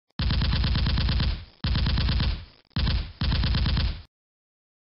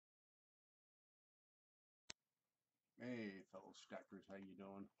Hey, fellow stackers, how you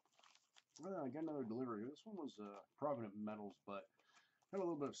doing? Well, I got another delivery. This one was Provident metals, but had a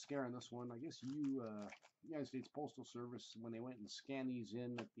little bit of scare on this one. I guess United States Postal Service, when they went and scanned these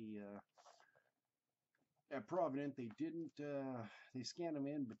in at the at Provident, they didn't. They scanned them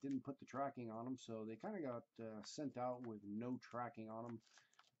in, but didn't put the tracking on them, so they kind of got sent out with no tracking on them.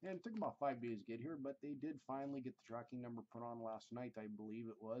 And it took about 5 days to get here, but they did finally get the tracking number put on last night, I believe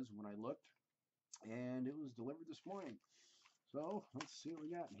it was, when I looked, and it was delivered this morning. So let's see what we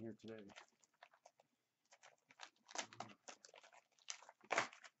got in here today.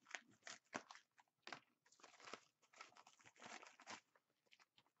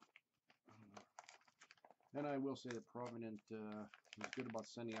 And I will say that Provident was good about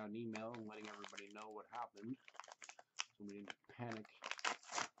sending out an email and letting everybody know what happened, so we didn't panic.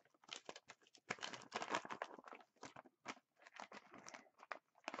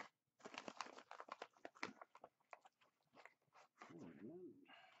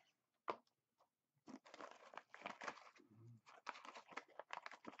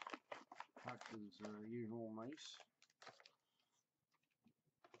 Boxes are usual nice.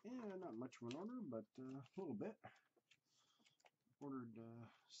 Yeah, not much of an order, but a little bit. Ordered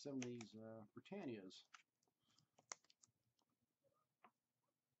 7 of these Britannias.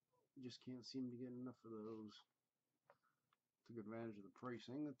 Just can't seem to get enough of those. Took advantage of the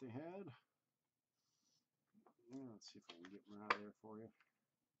pricing that they had. Yeah, let's see if I can get one out of there for you.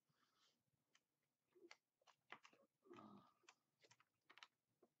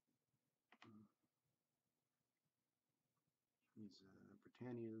 These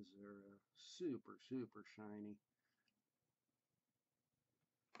Britannias are super shiny.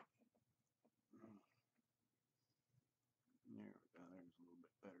 There we go. There's a little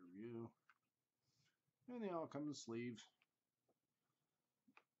bit better view. And they all come in sleeves.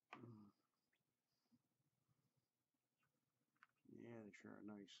 Yeah, they sure are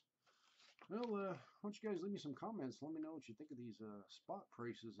nice. Well, why don't you guys leave me some comments? Let me know what you think of these spot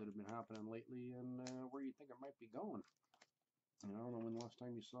prices that have been happening lately, and where you think it might be going. And I don't know when the last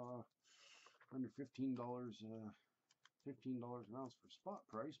time you saw under $15, $15 an ounce for spot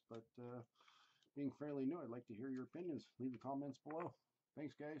price, but being fairly new, I'd like to hear your opinions. Leave the comments below.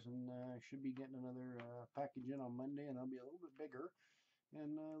 Thanks, guys, and I should be getting another package in on Monday, and that'll be a little bit bigger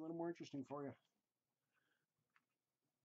and a little more interesting for you.